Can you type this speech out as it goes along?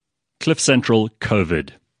CliffCentral COVID.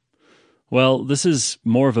 Well, this is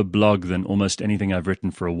more of a blog than almost anything I've written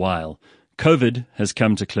for a while. COVID has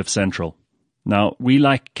come to CliffCentral. Now, we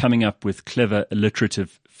like coming up with clever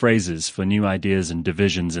alliterative phrases for new ideas and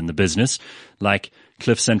divisions in the business, like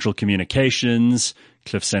CliffCentral Communications,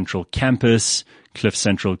 CliffCentral Campus,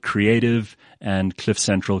 CliffCentral Creative, and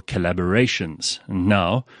CliffCentral Collaborations. And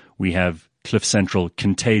now we have CliffCentral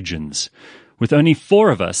Contagions. With only 4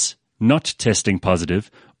 of us not testing positive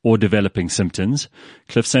or developing symptoms,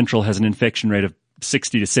 CliffCentral has an infection rate of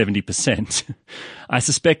 60 to 70%. I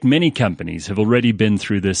suspect many companies have already been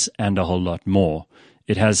through this and a whole lot more.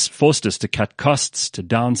 It has forced us to cut costs, to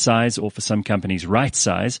downsize, or for some companies right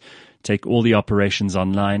size, take all the operations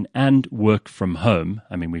online and work from home.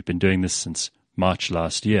 I mean, we've been doing this since March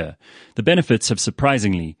last year. The benefits have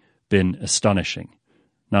surprisingly been astonishing.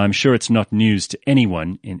 Now, I'm sure it's not news to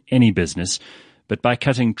anyone in any business, but by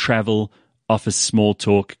cutting travel, office small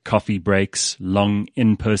talk, coffee breaks, long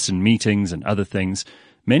in-person meetings, and other things,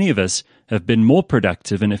 many of us have been more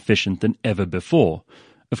productive and efficient than ever before.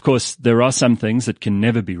 Of course, there are some things that can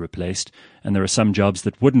never be replaced, and there are some jobs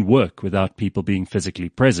that wouldn't work without people being physically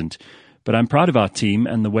present. But I'm proud of our team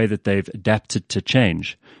and the way that they've adapted to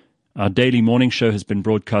change. Our daily morning show has been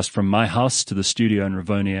broadcast from my house to the studio in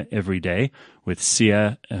Rivonia every day, with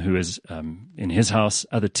Sia, who is in his house,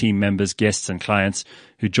 other team members, guests, and clients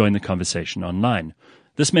who join the conversation online.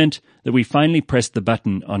 This meant that we finally pressed the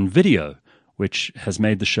button on video, which has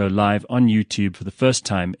made the show live on YouTube for the first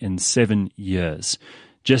time in 7 years.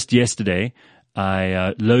 Just yesterday,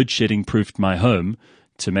 I load-shedding proofed my home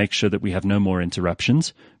to make sure that we have no more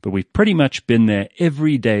interruptions, but we've pretty much been there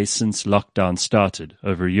every day since lockdown started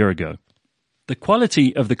over a year ago. The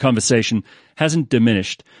quality of the conversation hasn't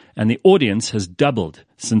diminished, and the audience has doubled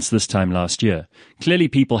since this time last year. Clearly,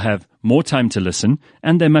 people have more time to listen,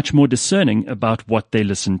 and they're much more discerning about what they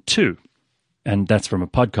listen to. And that's from a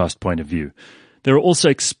podcast point of view. There are also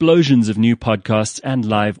explosions of new podcasts and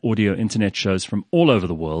live audio internet shows from all over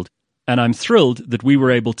the world, and I'm thrilled that we were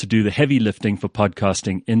able to do the heavy lifting for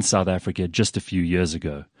podcasting in South Africa just a few years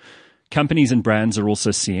ago. Companies and brands are also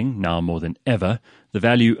seeing, now more than ever, the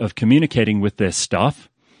value of communicating with their staff,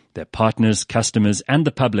 their partners, customers, and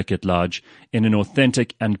the public at large in an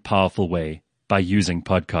authentic and powerful way by using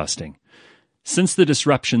podcasting. Since the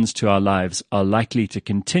disruptions to our lives are likely to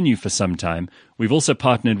continue for some time, we've also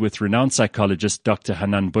partnered with renowned psychologist Dr.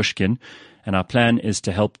 Hanan Bushkin, and our plan is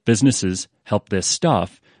to help businesses help their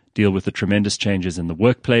staff deal with the tremendous changes in the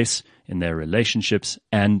workplace, in their relationships,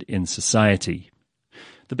 and in society.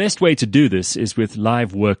 The best way to do this is with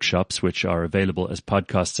live workshops, which are available as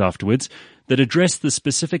podcasts afterwards, that address the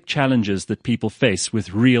specific challenges that people face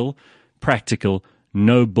with real, practical,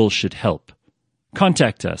 no bullshit help.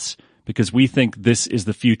 Contact us, because we think this is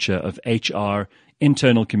the future of HR,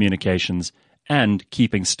 internal communications, and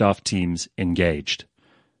keeping staff teams engaged.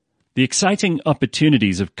 The exciting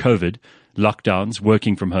opportunities of COVID, lockdowns,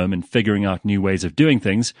 working from home, and figuring out new ways of doing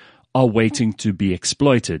things are waiting to be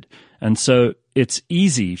exploited. And so it's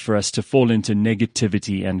easy for us to fall into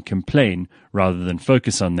negativity and complain rather than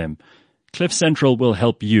focus on them. CliffCentral will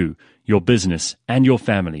help you, your business, and your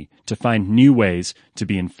family to find new ways to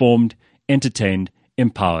be informed, entertained,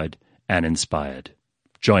 empowered, and inspired.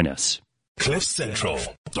 Join us.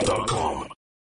 CliffCentral.com